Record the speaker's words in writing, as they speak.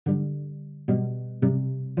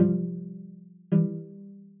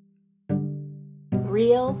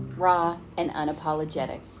Real, raw, and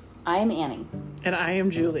unapologetic. I am Annie. And I am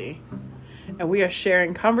Julie. And we are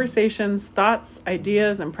sharing conversations, thoughts,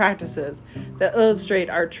 ideas, and practices that illustrate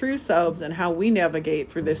our true selves and how we navigate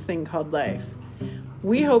through this thing called life.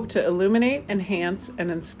 We hope to illuminate, enhance, and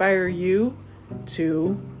inspire you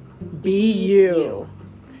to be you.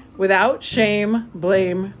 Without shame,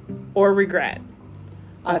 blame, or regret.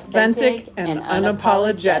 Authentic and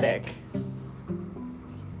unapologetic.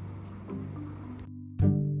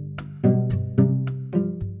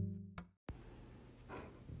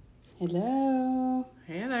 Hello.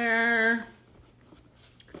 Hey there.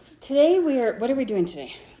 Today what are we doing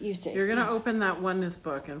today? You say. You're going to open that oneness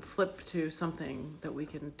book and flip to something that we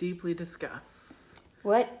can deeply discuss.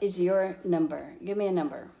 What is your number? Give me a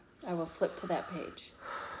number. I will flip to that page.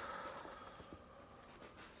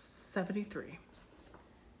 73.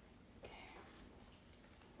 Okay.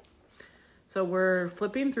 So we're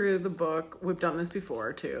flipping through the book. We've done this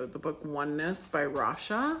before too. The book Oneness by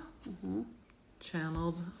Rasha. Mm-hmm.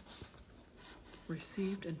 Channeled,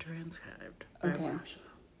 received, and transcribed by Rasha.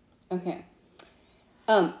 Okay.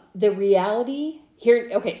 The reality here.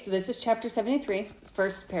 Okay, so this is chapter 73,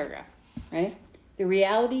 first paragraph, right? The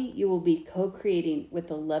reality you will be co-creating with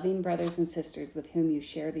the loving brothers and sisters with whom you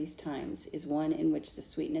share these times is one in which the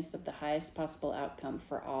sweetness of the highest possible outcome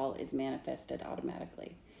for all is manifested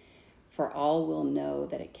automatically. For all will know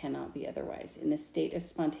that it cannot be otherwise. In this state of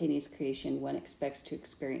spontaneous creation, one expects to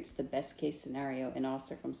experience the best case scenario in all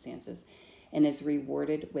circumstances and is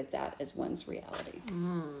rewarded with that as one's reality.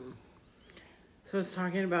 So it's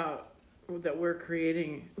talking about that we're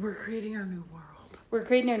creating our new world. We're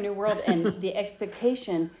creating our new world, and the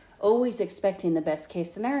expectation, always expecting the best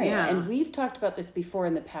case scenario. Yeah. And we've talked about this before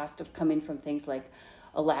in the past of coming from things like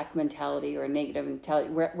a lack mentality or a negative mentality,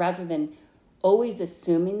 rather than always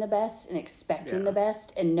assuming the best and expecting the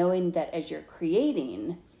best, and knowing that as you're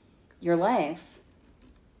creating your life,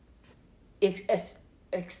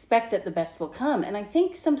 expect that the best will come. And I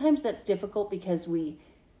think sometimes that's difficult because we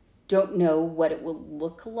don't know what it will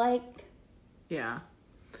look like. Yeah.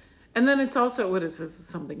 And then it's also, what is this? It's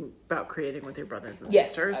something about creating with your brothers and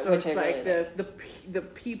sisters. So it's like the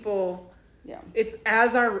people. Yeah. It's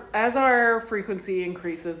as our frequency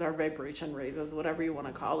increases, our vibration raises, whatever you want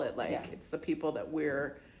to call it. Like it's the people that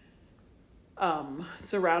we're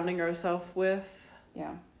surrounding ourselves with.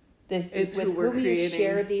 Yeah. With whom you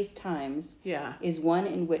share these times is one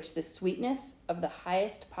in which the sweetness of the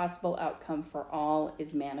highest possible outcome for all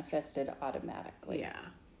is manifested automatically. Yeah.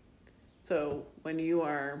 So when you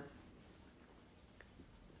are,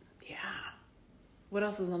 what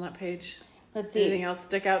else is on that page? Let's see. Anything else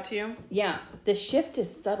stick out to you? Yeah. The shift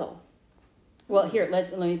is subtle. Well, here,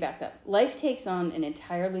 let me back up. Life takes on an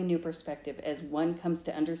entirely new perspective as one comes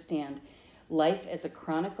to understand life as a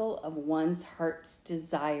chronicle of one's heart's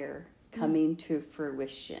desire coming to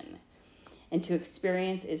fruition, and to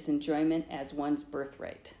experience its enjoyment as one's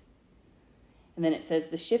birthright. And then it says,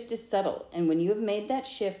 the shift is subtle, and when you have made that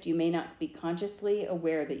shift, you may not be consciously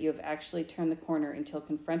aware that you have actually turned the corner until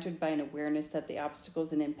confronted by an awareness that the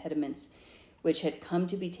obstacles and impediments which had come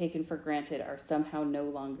to be taken for granted are somehow no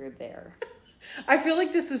longer there. I feel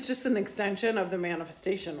like this is just an extension of the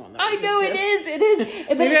manifestation one. I know it is.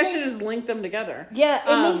 But maybe I should just link them together. Yeah,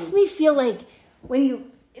 it makes me feel like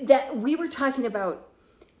that we were talking about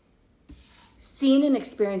seeing an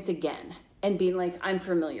experience again and being like, I'm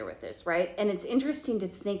familiar with this, right? And it's interesting to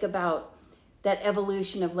think about that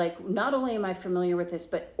evolution of like, not only am I familiar with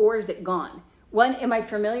this, or is it gone? One, am I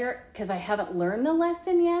familiar because I haven't learned the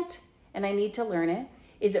lesson yet and I need to learn it?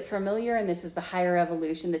 Is it familiar and this is the higher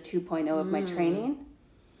evolution, the 2.0 of my training?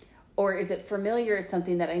 Or is it familiar as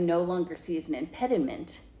something that I no longer see as an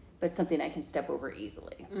impediment, but something I can step over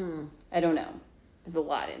easily? I don't know. There's a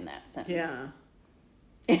lot in that sentence.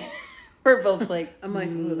 Yeah. We're both like... I'm like,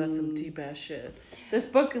 ooh, that's some deep-ass shit. This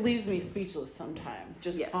book leaves me speechless sometimes,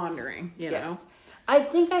 just pondering, you know? I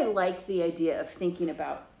think I like the idea of thinking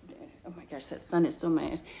about... Oh my gosh, that sun is so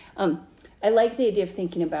nice. I like the idea of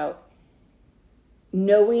thinking about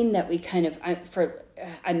knowing that we kind of...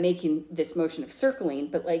 I'm making this motion of circling,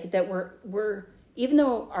 but like that we're... Even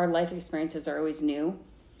though our life experiences are always new,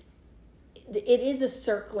 it is a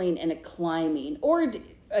circling and a climbing, or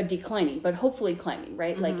a declining, but hopefully climbing,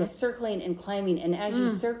 right? Mm-hmm. Like a circling and climbing. And as you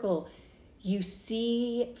circle, you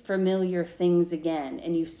see familiar things again,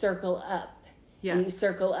 and you circle up. Yes. And you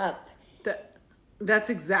circle up.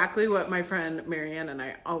 That's exactly what my friend Marianne and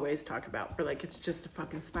I always talk about. We're like, it's just a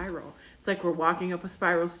fucking spiral. It's like we're walking up a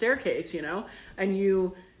spiral staircase, you know? And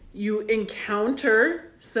you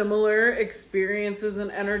encounter similar experiences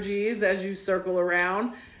and energies as you circle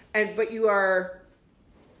around, but you are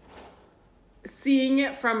seeing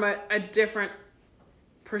it from a different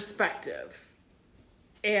perspective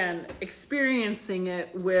and experiencing it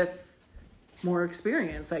with more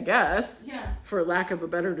experience, I guess. Yeah. For lack of a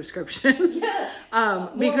better description. Yeah.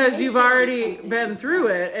 Because you've wisdom or already something. been through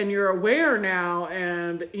it and you're aware now,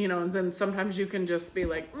 and then sometimes you can just be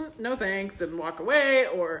like, no thanks, and walk away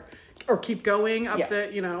or keep going up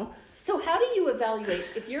the. So how do you evaluate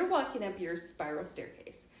if you're walking up your spiral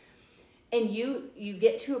staircase and you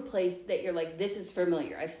get to a place that you're like, this is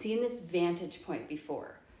familiar. I've seen this vantage point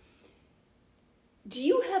before. Do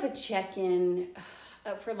you have a check-in,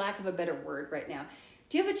 for lack of a better word right now,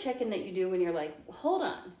 do you have a check-in that you do when you're like, hold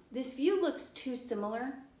on, this view looks too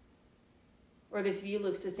similar? Or this view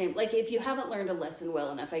looks the same? Like if you haven't learned a lesson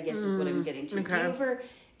well enough, I guess is what I'm getting to. Okay.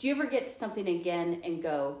 Do you ever get to something again and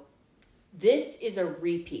go, this is a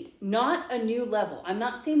repeat, not a new level. I'm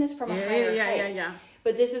not saying this from a higher height. Yeah.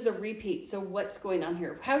 But this is a repeat. So what's going on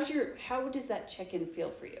here? How does that check-in feel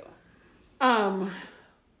for you?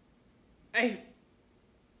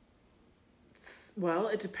 Well,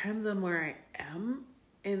 it depends on where I am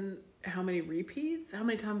and how many repeats, how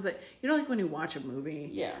many times like when you watch a movie,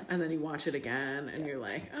 Yeah. and then you watch it again and you're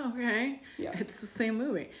like, oh, okay, Yeah. it's the same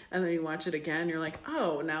movie, and then you watch it again, you're like,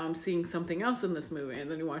 oh, now I'm seeing something else in this movie, and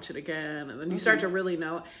then you watch it again, and then you start to really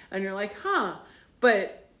know, and you're like,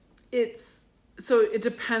 but so it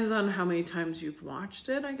depends on how many times you've watched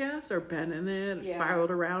it, I guess, or been in it, spiraled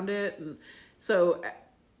around it, and so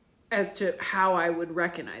as to how I would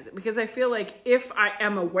recognize it. Because I feel like if I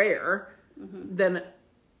am aware, then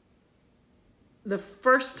the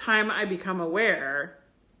first time I become aware,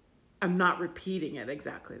 I'm not repeating it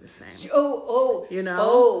exactly the same. Oh.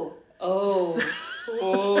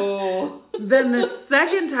 Then the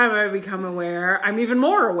second time I become aware, I'm even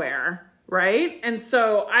more aware, right? And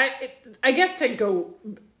so I guess to go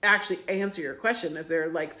actually answer your question, is there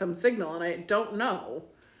like some signal? And I don't know.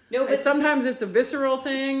 No, but sometimes it's a visceral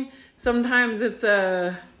thing. Sometimes it's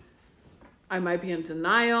I might be in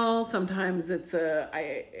denial. Sometimes it's a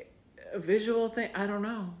visual thing. I don't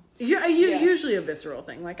know. Usually a visceral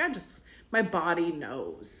thing. Like my body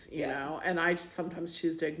knows, you know, and I sometimes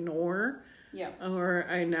choose to ignore. Yeah. Or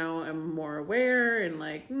I now am more aware and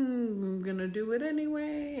like, I'm going to do it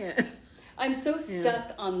anyway. I'm so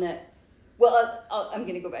stuck on that. Well, I'm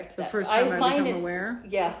going to go back to that. The first time I become aware?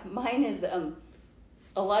 Yeah. Mine is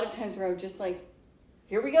a lot of times where I'm just like,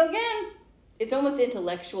 here we go again. It's almost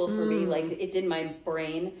intellectual for me. Like it's in my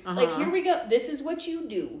brain. Like, here we go. This is what you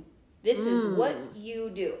do. This is what you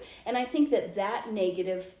do. And I think that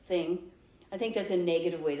negative thing, I think that's a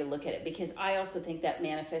negative way to look at it, because I also think that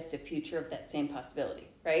manifests a future of that same possibility,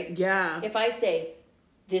 right? Yeah. If I say,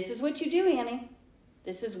 this is what you do, Annie.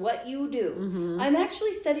 This is what you do. I'm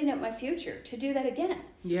actually setting up my future to do that again.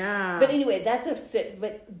 Yeah. But anyway, that's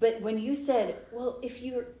but when you said, well, if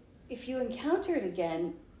you encounter it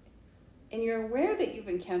again and you're aware that you've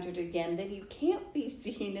encountered it again, then you can't be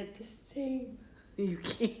seeing it the same. You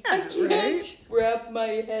can't. I can't wrap my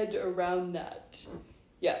head around that.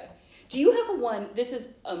 Yeah. Do you have one? This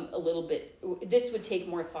is a little bit, this would take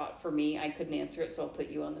more thought for me. I couldn't answer it, so I'll put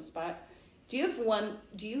you on the spot. Do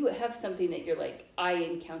you have something that you're like, I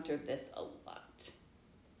encountered this a lot?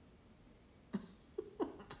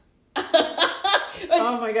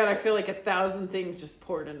 Oh my God, I feel like 1,000 things just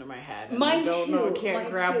poured into my head. And Mine I don't know, too. can't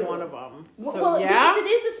Mine grab too. one of them. Well, So, because it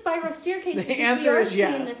is a spiral staircase. The because answer we are is seeing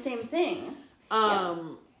yes. the same things.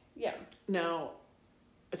 Yeah. Now,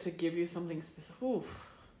 to give you something specific,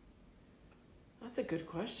 that's a good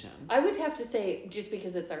question. I would have to say, just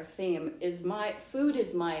because it's our theme, food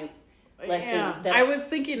is my lesson. Yeah, I was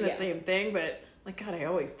thinking the same thing, but like, God, I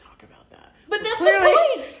always talk about that. But that's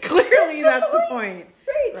the point. Clearly, that's the point.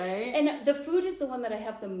 Right. And the food is the one that I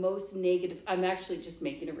have the most negative. I'm actually just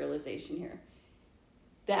making a realization here.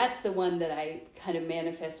 That's the one that I kind of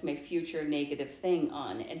manifest my future negative thing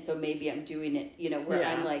on. And so maybe I'm doing it, where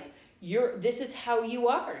I'm like, this is how you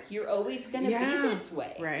are. You're always going to be this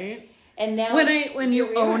way. Right. And now when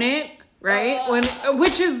you own it, right?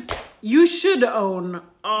 Which is, you should own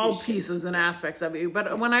all pieces and aspects of you.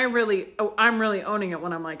 But when I'm really owning it,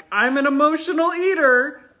 when I'm like, I'm an emotional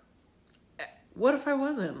eater. What if I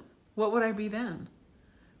wasn't? What would I be then?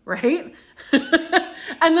 Right?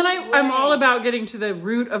 And then I'm all about getting to the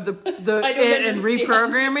root of the and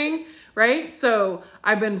reprogramming, right? So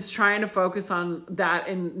I've been trying to focus on that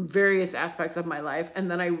in various aspects of my life. And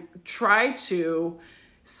then I try to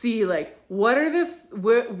see like, what are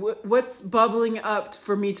what's bubbling up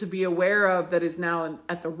for me to be aware of that is now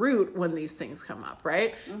at the root when these things come up,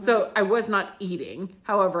 right? So I was not eating.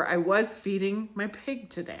 However, I was feeding my pig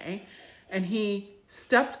today, and he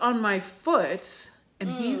stepped on my foot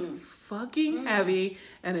and he's fucking heavy,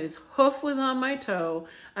 and his hoof was on my toe,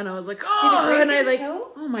 and I was like, Did it break and I your like,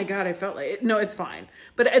 toe? oh my God, I felt like it. No, it's fine.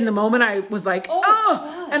 But in the moment I was like,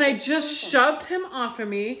 God. and I just shoved him off of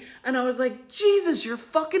me, and I was like, Jesus, you're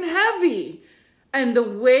fucking heavy. And the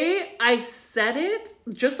way I said it,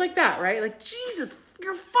 just like that, right? Like, Jesus,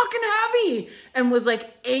 you're fucking heavy. And was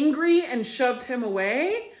like angry and shoved him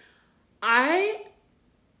away. I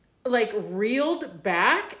like reeled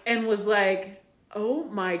back and was like, oh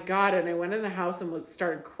my God. And I went in the house and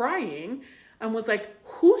started crying and was like,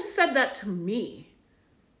 who said that to me?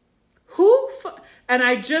 And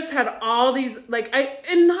I just had all these, like, I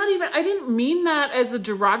didn't mean that as a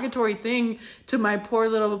derogatory thing to my poor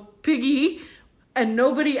little piggy. And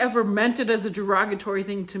nobody ever meant it as a derogatory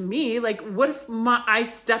thing to me. Like, what if I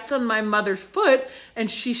stepped on my mother's foot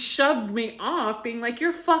and she shoved me off being like,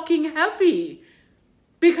 you're fucking heavy.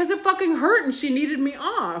 Because it fucking hurt and she needed me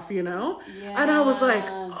off, you know? Yeah. And I was like,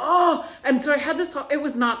 oh. And so I had this, it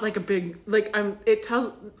was not like a big, like,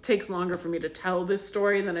 takes longer for me to tell this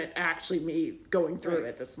story than it actually me going through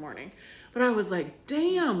it this morning. But I was like,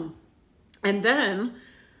 damn. And then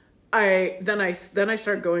I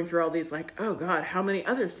started going through all these like, oh God, how many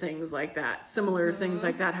other things like that, similar things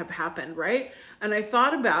like that have happened, right? And I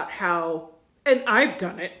thought about how, and I've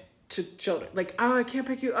done it to children, like, oh, I can't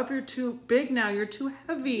pick you up, you're too big now, you're too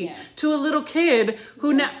heavy. Yes. To a little kid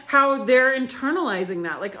who now, how they're internalizing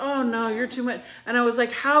that, like, oh no, you're too much. And I was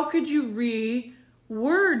like, how could you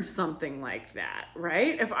reword something like that,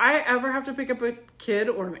 right? If I ever have to pick up a kid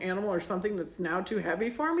or an animal or something that's now too heavy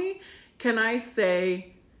for me, can I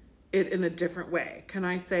say it in a different way? Can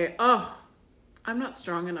I say, oh, I'm not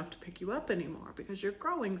strong enough to pick you up anymore because you're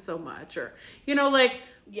growing so much, or, you know, like,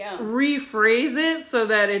 rephrase it so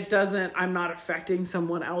that it doesn't, I'm not affecting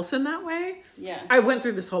someone else in that way. Yeah. I went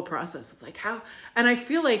through this whole process of like how, and I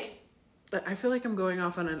feel like I'm going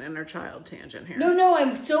off on an inner child tangent here. No,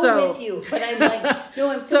 I'm so with you, but I'm like,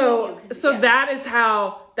 no, I'm so with you. So that's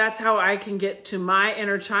how I can get to my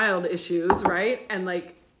inner child issues, right? And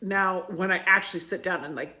like, now when I actually sit down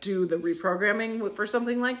and like do the reprogramming for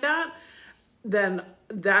something like that, then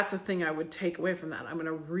that's a thing I would take away from that. I'm going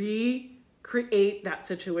to recreate that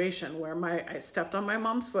situation where I stepped on my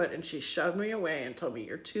mom's foot and she shoved me away and told me,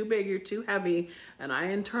 you're too big, you're too heavy. And I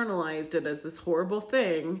internalized it as this horrible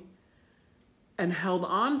thing and held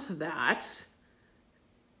on to that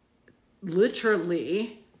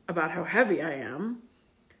literally about how heavy I am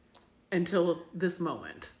until this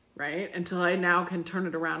moment. Right? Until I now can turn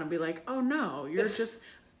it around and be like, oh no, you're just,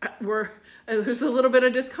 there's a little bit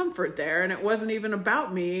of discomfort there. And it wasn't even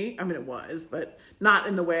about me. I mean, it was, but not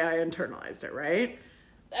in the way I internalized it. Right?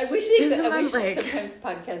 I wish sometimes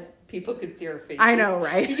podcast people could see our faces. I know,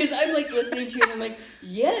 right? Because I'm like listening to you and I'm like,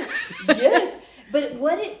 yes. But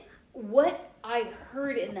what I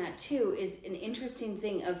heard in that too is an interesting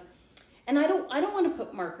thing of, and I don't want to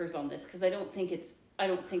put markers on this because I don't think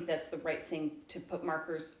that's the right thing to put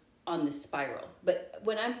markers on the spiral. But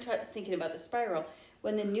when I'm thinking about the spiral,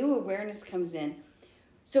 when the new awareness comes in,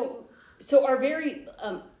 so our very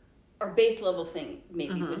our base level thing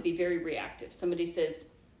maybe would be very reactive. Somebody says,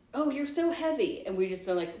 "Oh, you're so heavy," and we just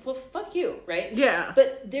are like, "Well, fuck you," right? Yeah.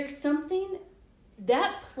 But there's something,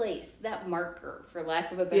 that place, that marker, for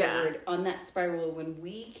lack of a better word, on that spiral when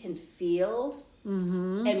we can feel.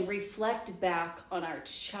 And reflect back on our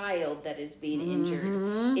child that is being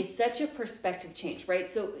injured is such a perspective change, right?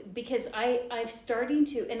 So because I'm starting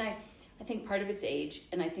to, and I think part of it's age,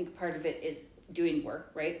 and I think part of it is doing work,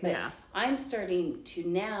 right? But I'm starting to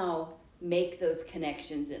now make those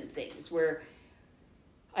connections and things where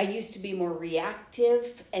I used to be more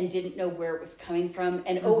reactive and didn't know where it was coming from,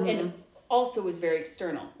 and and also was very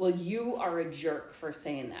external. Well, you are a jerk for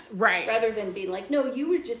saying that. Right. Rather than being like, no, you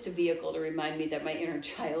were just a vehicle to remind me that my inner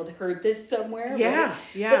child heard this somewhere. Yeah. Right?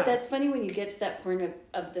 Yeah. But that's funny when you get to that point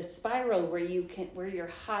of the spiral where you're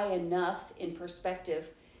high enough in perspective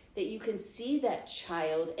that you can see that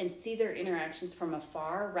child and see their interactions from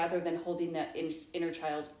afar rather than holding that inner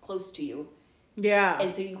child close to you. Yeah.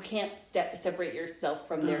 And so you can't separate yourself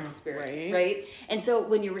from their experience, right? And so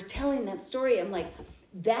when you were telling that story, I'm like,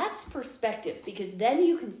 that's perspective, because then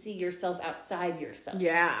you can see yourself outside yourself.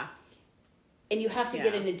 Yeah. And you have to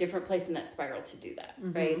get in a different place in that spiral to do that,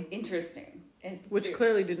 right? Interesting. Which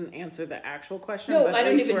clearly didn't answer the actual question. No, I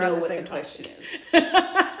don't even know what the question is.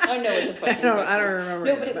 I don't know what the fucking question is. I don't remember.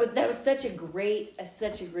 No, but that was such a great,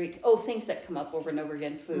 things that come up over and over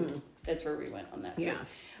again. Food. That's where we went on that. Food. Yeah.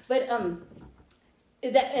 But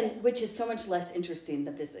and which is so much less interesting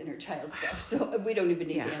than this inner child stuff. So we don't even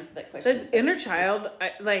need to answer that question. The inner child,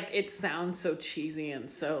 it sounds so cheesy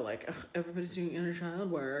and so like, ugh, everybody's doing inner child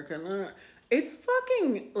work. And it's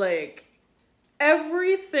fucking like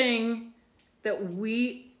everything that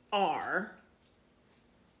we are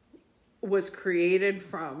was created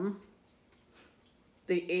from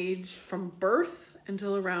the age from birth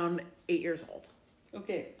until around 8 years old.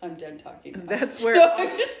 Okay, I'm done talking. That's where no,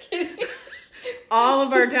 I'm just kidding. all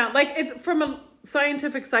of our down, like it's from a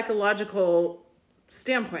scientific psychological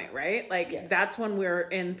standpoint, right? Like that's when we're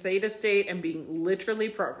in theta state and being literally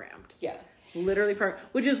programmed. Yeah. Literally programmed,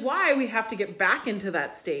 which is why we have to get back into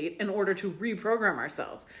that state in order to reprogram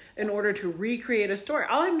ourselves, in order to recreate a story.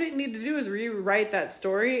 All I need to do is rewrite that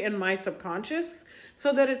story in my subconscious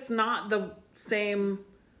so that it's not the same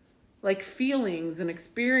like feelings and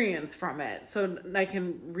experience from it. So I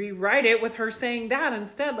can rewrite it with her saying that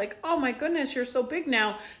instead, like, oh my goodness, you're so big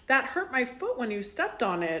now. That hurt my foot when you stepped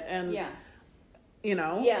on it. And, you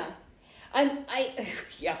know. Yeah. I'm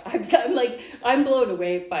like, I'm blown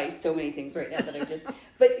away by so many things right now that I just,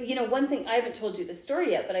 but you know, one thing, I haven't told you the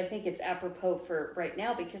story yet, but I think it's apropos for right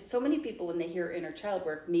now because so many people, when they hear inner child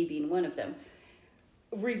work, me being one of them,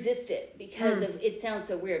 resist it because of, it sounds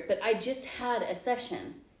so weird. But I just had a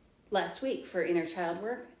session last week for inner child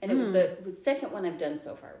work, and it was the second one I've done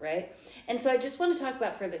so far, right? And so I just want to talk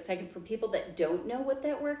about for the second for people that don't know what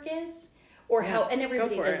that work is or how, and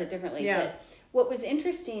everybody does it differently. Yeah. But what was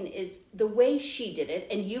interesting is the way she did it,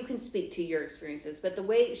 and you can speak to your experiences, but the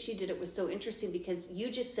way she did it was so interesting because you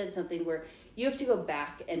just said something where you have to go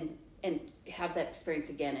back and have that experience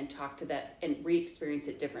again and talk to that and re-experience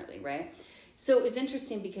it differently, right? So it was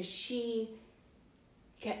interesting because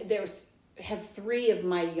had three of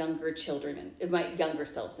my younger children and my younger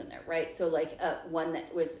selves in there, right? So like one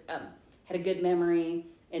that was had a good memory,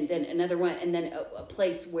 and then another one, and then a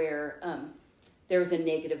place where there was a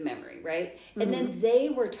negative memory, right? Mm-hmm. And then they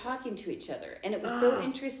were talking to each other, and it was so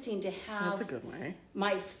interesting to have. That's a good way.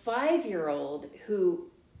 My 5-year-old who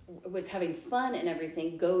was having fun and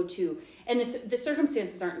everything go to, and the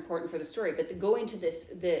circumstances aren't important for the story, but going to the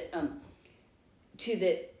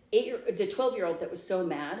 12-year-old that was so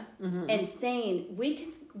mad and saying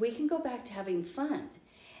we can go back to having fun,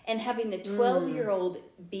 and having the 12-year-old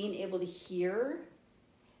being able to hear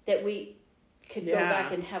that we could go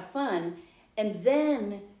back and have fun, and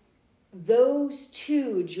then those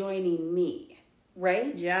two joining me,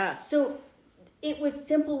 right? Yeah. So it was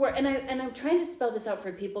simple work, and I'm trying to spell this out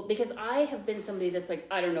for people because I have been somebody that's like,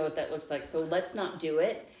 I don't know what that looks like, so let's not do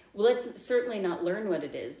it. Well, let's certainly not learn what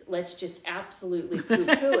it is. Let's just absolutely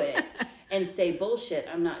poo-poo it and say, bullshit,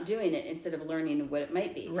 I'm not doing it, instead of learning what it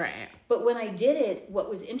might be. Right. But when I did it, what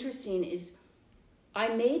was interesting is I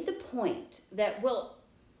made the point that, well,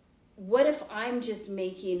 what if I'm just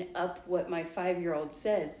making up what my 5-year-old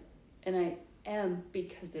says? And I am,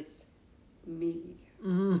 because it's me.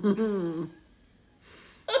 Mm-hmm.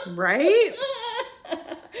 Right?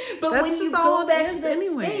 But when you go back to that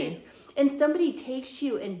space, and somebody takes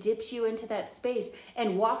you and dips you into that space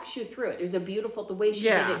and walks you through it. It was a beautiful, the way she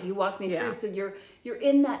did it, you walked me through. So you're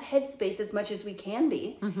in that headspace as much as we can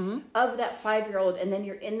be of that 5-year-old, and then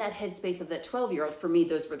you're in that headspace of that 12-year-old. For me,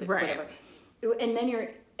 those were the whatever. And then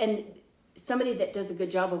and somebody that does a good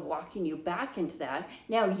job of walking you back into that.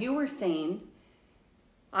 Now you were saying,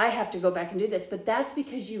 I have to go back and do this, but that's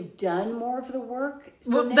because you've done more of the work.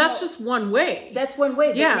 So now, that's just one way. That's one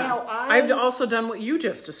way. But now I've also done what you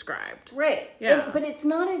just described. Right. Yeah. But it's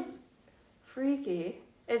not as freaky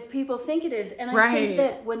as people think it is. And I think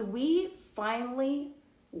that when we finally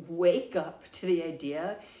wake up to the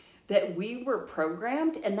idea that we were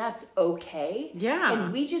programmed and that's okay. Yeah.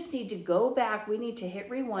 And we just need to go back. We need to hit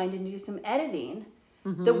rewind and do some editing.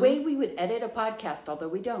 The way we would edit a podcast, although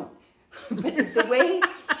we don't. But the way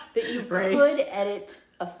that you could edit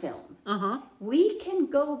a film, we can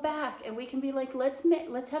go back and we can be like, let's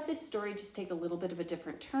have this story just take a little bit of a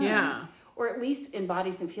different turn, or at least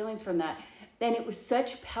embody some feelings from that. Then it was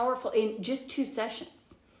such powerful in just 2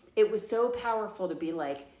 sessions. It was so powerful to be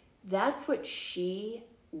like, that's what she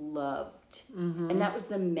loved, and that was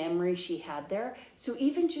the memory she had there. So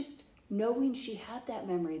even just knowing she had that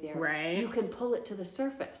memory there, you can pull it to the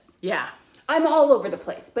surface. Yeah. I'm all over the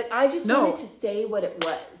place, but I just wanted to say what it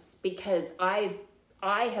was because I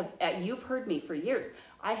have, you've heard me for years.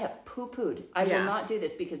 I have poo-pooed. I will not do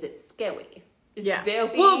this because it's scary. It's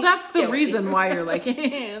very well, that's scary. the reason why you're like,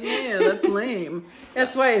 yeah, that's lame.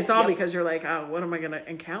 That's why it's all because you're like, oh, what am I going to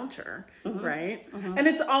encounter? Right? And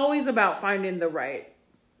it's always about finding the right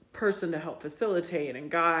person to help facilitate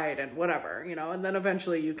and guide and whatever, and then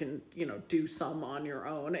eventually you can, do some on your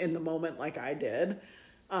own in the moment like I did.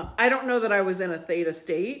 I don't know that I was in a theta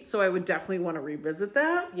state, so I would definitely want to revisit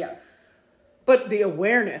that. Yeah. But the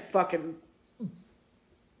awareness fucking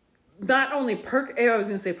not only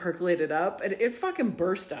percolated up, it fucking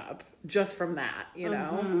burst up just from that, you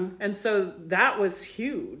know? And so that was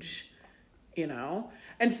huge, you know?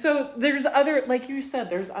 And so there's other, like you said,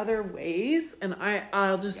 there's other ways. And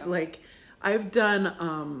I'll just like, I've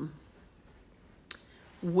done,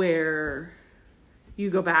 where you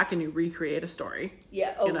go back and you recreate a story.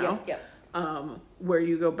 Yeah. Oh, you know? Yeah. Where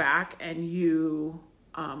you go back and you,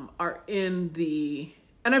 are in the,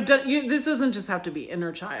 and I've done, this doesn't just have to be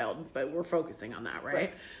inner child, but we're focusing on that,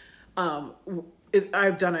 right?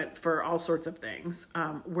 I've done it for all sorts of things,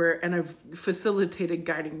 and I've facilitated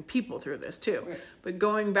guiding people through this too. Right. But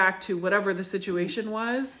going back to whatever the situation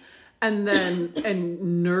was, and then,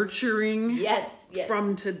 and nurturing Yes.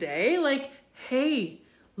 from today, like, hey,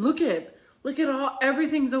 look at all,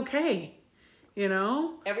 everything's okay, you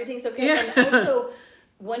know? Everything's okay. Yeah. And also,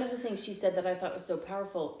 one of the things she said that I thought was so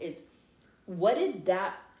powerful is, what did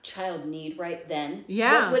that child need right then?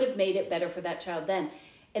 Yeah. What would have made it better for that child then?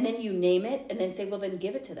 And then you name it and then say, well, then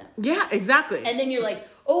give it to them. Yeah, exactly. And then you're like,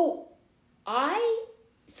 oh,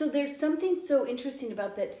 so there's something so interesting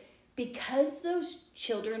about that, because those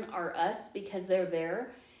children are us, because they're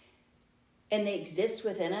there and they exist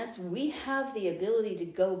within us, we have the ability to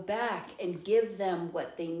go back and give them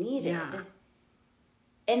what they needed. Yeah.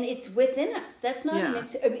 And it's within us. That's not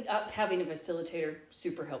having a facilitator,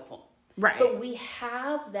 super helpful. Right. But we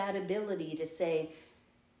have that ability to say,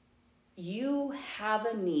 you have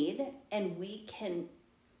a need, and we can,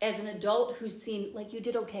 as an adult who's seen, like, you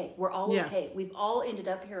did okay. We're all okay. We've all ended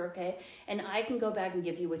up here okay. And I can go back and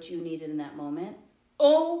give you what you needed in that moment.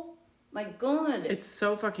 Oh my God. It's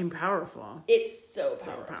so fucking powerful. It's so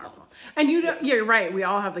powerful. And you're right. We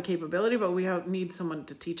all have the capability, but we need someone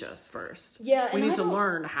to teach us first. Yeah. We need to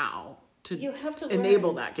learn how to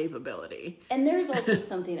enable that capability. And there's also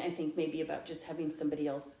something, I think, maybe about just having somebody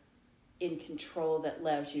else in control that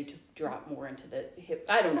allows you to drop more into the hip.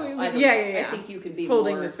 I don't know. I think you can be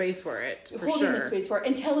holding more, the space for it. Holding the space for it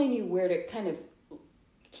and telling you where to, kind of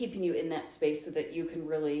keeping you in that space so that you can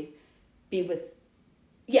really be with.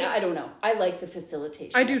 Yeah, I don't know. I like the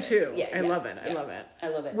facilitation. I do too. Yeah, I love it. I love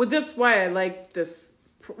it. Well, that's why I like this.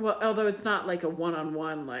 Well, although it's not like a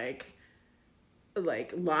one-on-one, like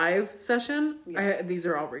live session. Yeah. These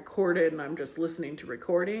are all recorded and I'm just listening to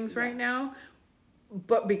recordings right now.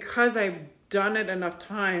 But because I've done it enough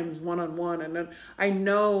times one-on-one, and then I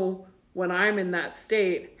know when I'm in that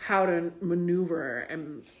state how to maneuver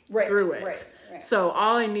and through it. Right. So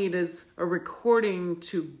all I need is a recording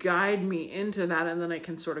to guide me into that, and then I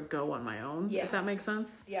can sort of go on my own, if that makes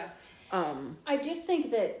sense. Yeah. I just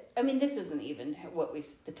think that, I mean, this isn't even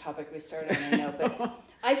the topic we started on, I know, but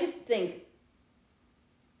I just think,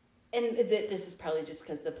 and this is probably just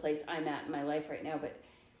because the place I'm at in my life right now, but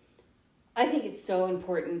I think it's so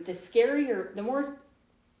important. The scarier,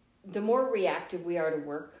 the more reactive we are to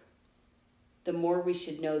work, the more we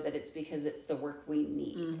should know that it's because it's the work we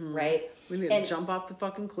need, right? We need to jump off the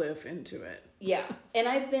fucking cliff into it. Yeah. And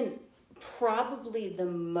I've been probably the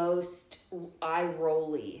most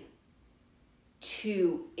eye-rolly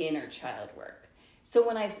to inner child work. So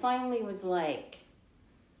when I finally was like,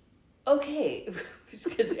 okay,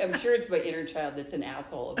 because I'm sure it's my inner child that's an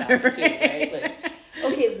asshole about it too, right? Like,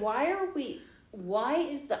 okay, why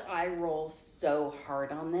is the eye roll so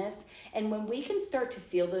hard on this? And when we can start to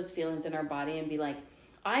feel those feelings in our body and be like,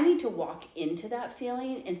 I need to walk into that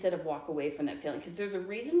feeling instead of walk away from that feeling, because there's a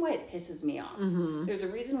reason why it pisses me off. There's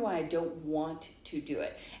a reason why I don't want to do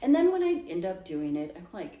it. And then when I end up doing it, I'm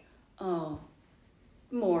like, oh,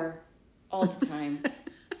 more all the time.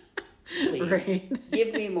 Please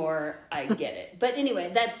give me more. I get it. But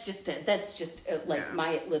anyway, that's just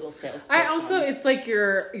my little sales pitch. I also, it's like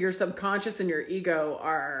your subconscious and your ego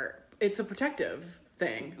it's a protective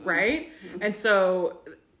thing, right? And so,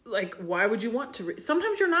 like, why would you want to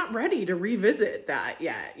sometimes you're not ready to revisit that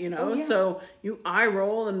yet, you know? So you eye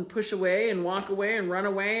roll and push away and walk away and run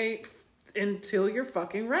away until you're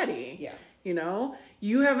fucking ready. Yeah. You know,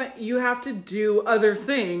 you have to do other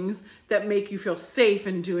things that make you feel safe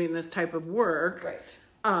in doing this type of work.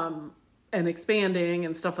 Right. And expanding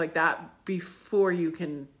and stuff like that before you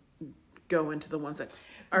can go into the ones that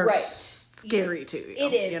are scary to you.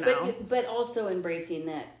 It is, you know? but also embracing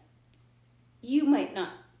that you might not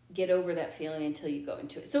get over that feeling until you go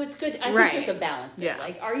into it. So it's good. I think there's a balance there.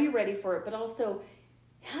 Like, are you ready for it? But also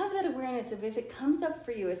have that awareness of, if it comes up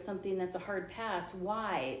for you as something that's a hard pass,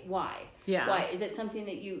 why? Yeah. Why? Is it something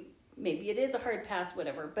that maybe it is a hard pass,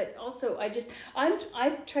 whatever. But also,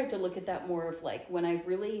 I've tried to look at that more of like when I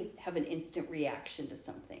really have an instant reaction to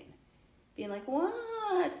something, being like,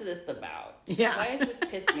 what's this about? Yeah. Why does this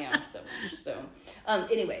piss me off so much? So,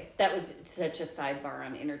 anyway, that was such a sidebar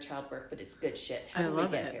on inner child work, but it's good shit. How did we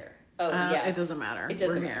get here? Oh, yeah. It doesn't matter. It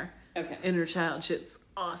doesn't We're matter. here. Okay. Inner child shit's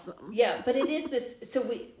awesome. Yeah, but it is this. So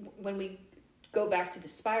when we go back to the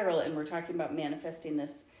spiral and we're talking about manifesting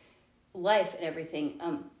this life and everything,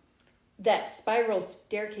 that spiral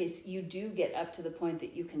staircase, you do get up to the point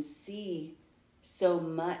that you can see so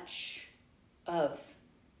much of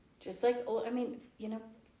just like, I mean, you know,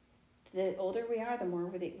 the older we are, the more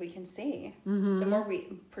we can see, the more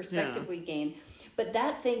perspective we gain. But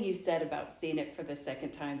that thing you said about seeing it for the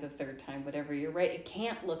second time, the third time, whatever, you're right. It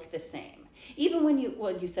can't look the same. Even when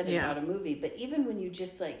you said it about a movie, but even when you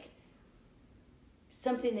just like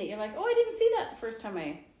something that you're like, oh, I didn't see that the first time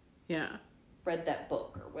I read that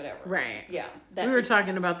book or whatever. Right. Yeah. We were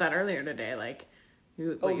talking about that earlier today. Like,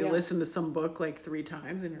 you listen to some book like 3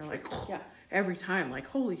 times and you're like, every time, like,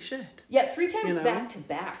 holy shit. Yeah, 3 times back to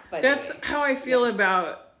back. That's how I feel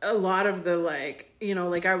about a lot of the, like, you know,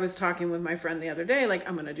 like I was talking with my friend the other day, like,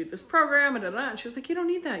 I'm going to do this program, and she was like, you don't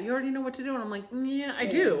need that. You already know what to do. And I'm like, yeah, I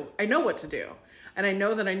do. I know what to do. And I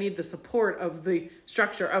know that I need the support of the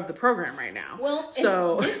structure of the program right now. Well,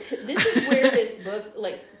 so this is where this book,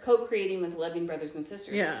 like co-creating with loving brothers and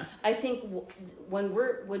sisters. Yeah. I think when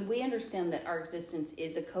we understand that our existence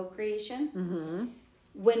is a co-creation,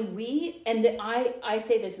 when we, and I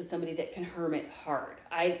say this as somebody that can hermit hard.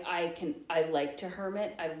 I like to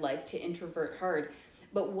hermit. I like to introvert hard.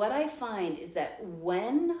 But what I find is that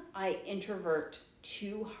when I introvert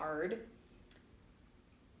too hard,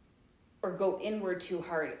 or go inward too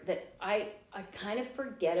hard, that I kind of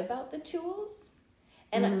forget about the tools.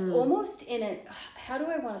 And almost in a, how do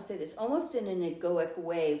I want to say this? Almost in an egoic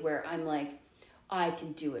way where I'm like, I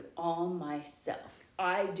can do it all myself.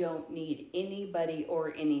 I don't need anybody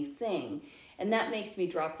or anything. And that makes me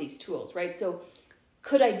drop these tools, right? So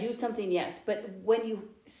could I do something? Yes. But when you,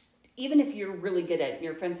 even if you're really good at it and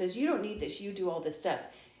your friend says, you don't need this, you do all this stuff,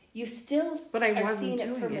 you still are seeing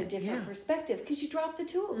it from a different perspective because you dropped the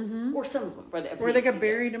tools, or some of them, or they got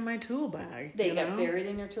buried in my tool bag. They got buried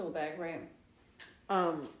in your tool bag, right?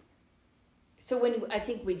 So I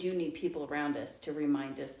think we do need people around us to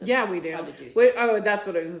remind us. Of we do. How to do so. Oh, that's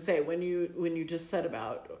what I was gonna say. When you just said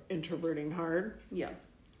about introverting hard,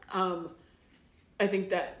 I think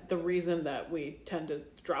that the reason that we tend to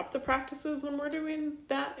drop the practices when we're doing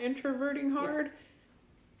that introverting hard,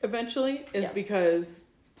 eventually, is because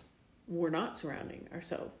we're not surrounding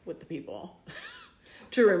ourselves with the people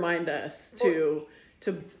to remind us to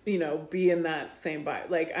you know, be in that same vibe.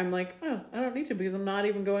 Like, I'm like, oh, I don't need to because I'm not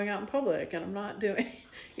even going out in public and I'm not doing,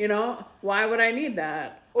 you know, why would I need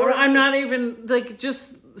that? Or I'm not even, like,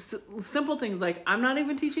 just simple things like, I'm not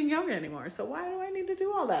even teaching yoga anymore. So why do I need to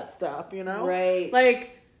do all that stuff, you know? Right.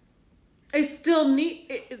 Like, I still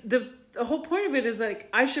need, the whole point of it is like,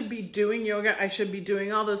 I should be doing yoga. I should be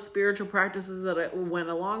doing all those spiritual practices that went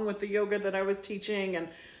along with the yoga that I was teaching.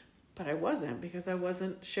 But I wasn't, because I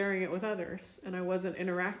wasn't sharing it with others and I wasn't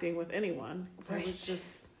interacting with anyone. Right. I was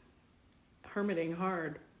just hermiting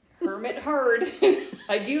hard. Hermit hard.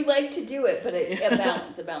 I do like to do it, but a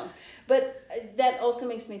balance. But that also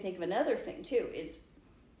makes me think of another thing too, is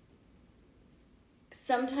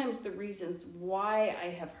sometimes the reasons why I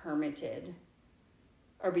have hermited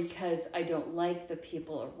are because I don't like the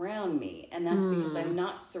people around me. And that's because I'm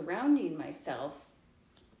not surrounding myself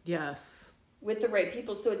with the right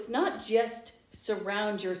people. So it's not just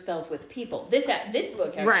surround yourself with people. This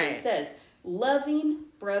book actually says loving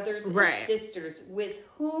brothers and sisters with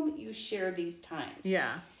whom you share these times.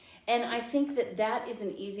 Yeah. And I think that is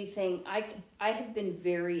an easy thing. I have been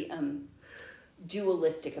very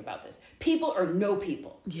dualistic about this. People or no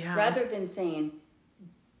people. Yeah. Rather than saying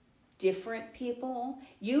different people.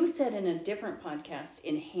 You said in a different podcast,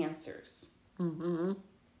 enhancers. Mm-hmm.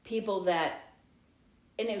 People that,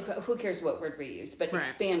 and who cares what word we use, but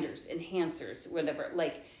expanders, enhancers, whatever.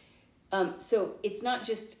 Like, so it's not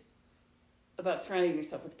just about surrounding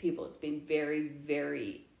yourself with people. It's being very,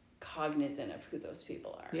 very cognizant of who those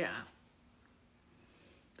people are. Yeah.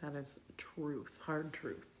 That is truth. Hard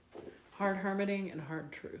truth. Hard hermiting and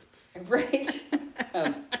hard truths. Right.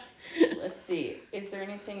 Let's see. Is there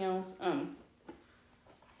anything else?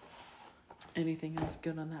 Anything else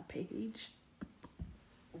good on that page?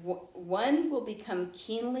 One will become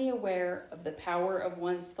keenly aware of the power of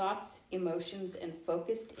one's thoughts, emotions, and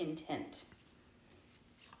focused intent.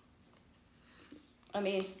 I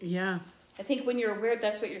mean, I think when you're aware,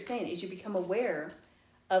 that's what you're saying, is you become aware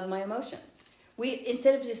of my emotions. We,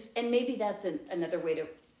 instead of just, and maybe that's another way to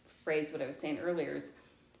phrase what I was saying earlier is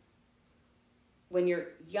when you're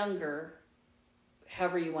younger,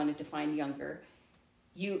 however you want to define younger,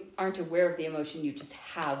 you aren't aware of the emotion, you just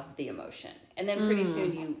have the emotion. And then pretty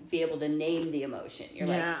soon you be able to name the emotion. You're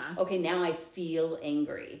like, okay, now I feel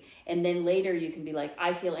angry. And then later you can be like,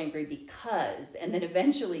 I feel angry because, and then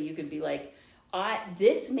eventually you can be like,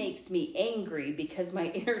 this makes me angry because my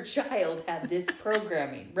inner child had this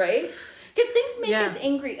programming, right? Because things make us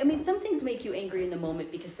angry. I mean, some things make you angry in the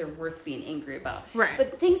moment because they're worth being angry about. Right.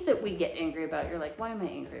 But things that we get angry about, you're like, why am I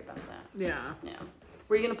angry about that? Yeah. Yeah.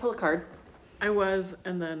 Were you going to pull a card? I was,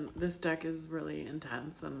 and then this deck is really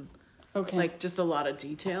intense and like just a lot of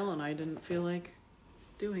detail, and I didn't feel like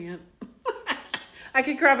doing it. I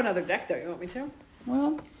could grab another deck though. You want me to?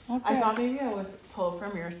 Well, okay. I thought maybe I would pull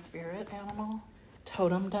from your spirit animal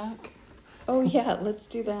totem deck. Oh yeah, let's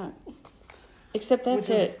do that. Except that's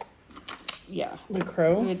it. Yeah. The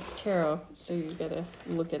crow? It's tarot, so you gotta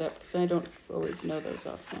look it up because I don't always know those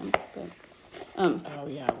offhand. But oh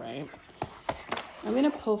yeah, right. I'm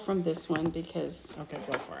gonna pull from this one because okay,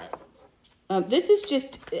 go for it. This is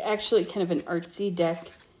just actually kind of an artsy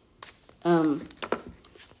deck.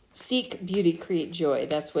 Seek beauty, create joy.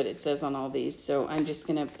 That's what it says on all these. So I'm just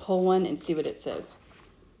gonna pull one and see what it says.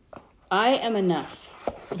 I am enough.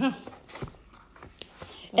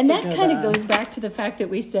 And that kind of goes back to the fact that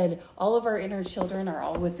we said all of our inner children are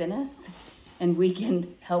all within us and we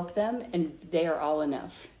can help them and they are all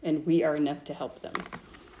enough and we are enough to help them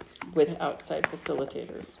with outside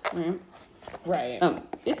facilitators, right? Right.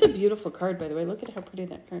 It's a beautiful card, by the way. Look at how pretty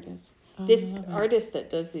that card is. This artist that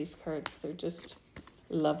does these cards, they're just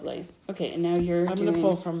lovely. Okay, and now I'm going to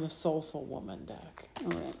pull from the Soulful Woman deck.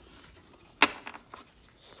 All right.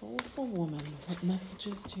 Soulful Woman, what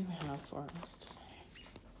messages do you have for us today?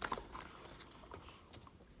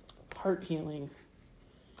 Heart healing.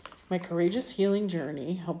 My courageous healing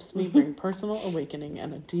journey helps me bring personal awakening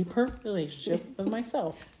and a deeper relationship with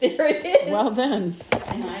myself. There it is. Well then.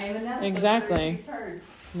 And I am enough. Exactly.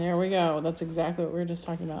 There we go. That's exactly what we were just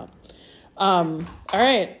talking about. All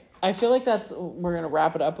right. I feel like we're going to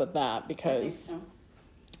wrap it up with that because,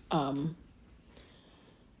 because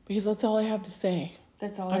that's all I have to say.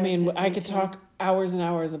 That's all I could talk hours and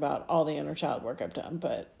hours about all the inner child work I've done,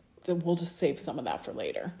 but we'll just save some of that for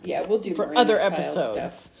later. Yeah, we'll do for other episodes.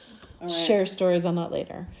 Stuff. All right. Share stories on that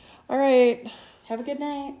later. All right. Have a good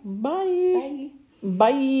night. Bye.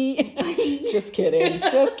 Bye. Bye. Just kidding.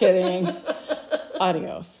 Just kidding.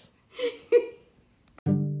 Adios.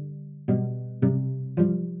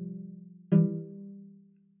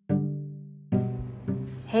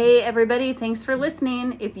 Hey everybody, thanks for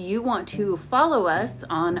listening. If you want to follow us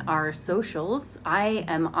on our socials, I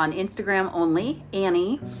am on Instagram only,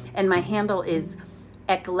 Annie, and my handle is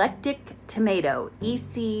Eclectic Tomato,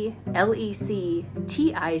 ECLECTIC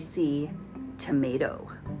Tomato.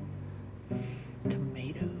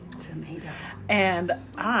 Tomato. And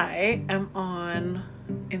I am on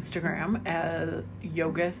Instagram as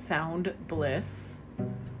Yoga Sound Bliss.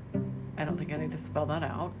 I don't think I need to spell that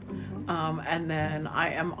out. And then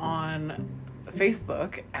I am on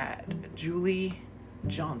Facebook at Julie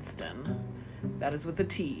Johnston. That is with a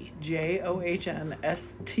T. JOHNSTON.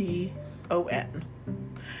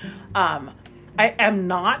 I am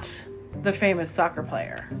not the famous soccer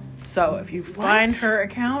player. So if you find her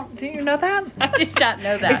account, do you know that? I did not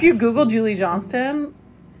know that. If you Google Julie Johnston,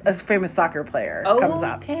 a famous soccer player comes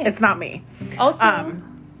up. Okay. It's not me. Also,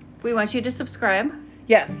 we want you to subscribe.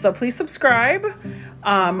 Yes, so please subscribe. We're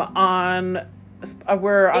on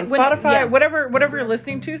Spotify, whatever you're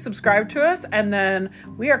listening to, subscribe to us, and then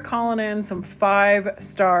we are calling in some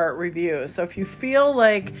 5-star reviews. So if you feel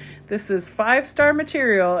like this is 5-star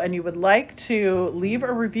material and you would like to leave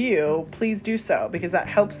a review, please do so, because that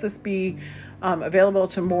helps this be available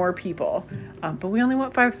to more people. But we only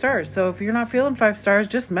want 5 stars. So if you're not feeling 5 stars,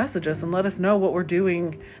 just message us and let us know what we're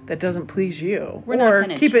doing that doesn't please you. Or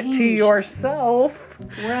keep it to yourself.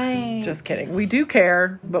 Right. Just kidding. We do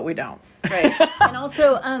care, but we don't. Right. And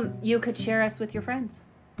also, you could share us with your friends.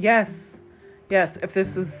 Yes. If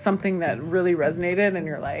this is something that really resonated and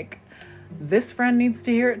you're like, this friend needs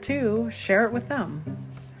to hear it too, share it with them.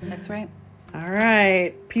 That's right. All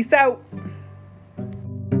right. Peace out.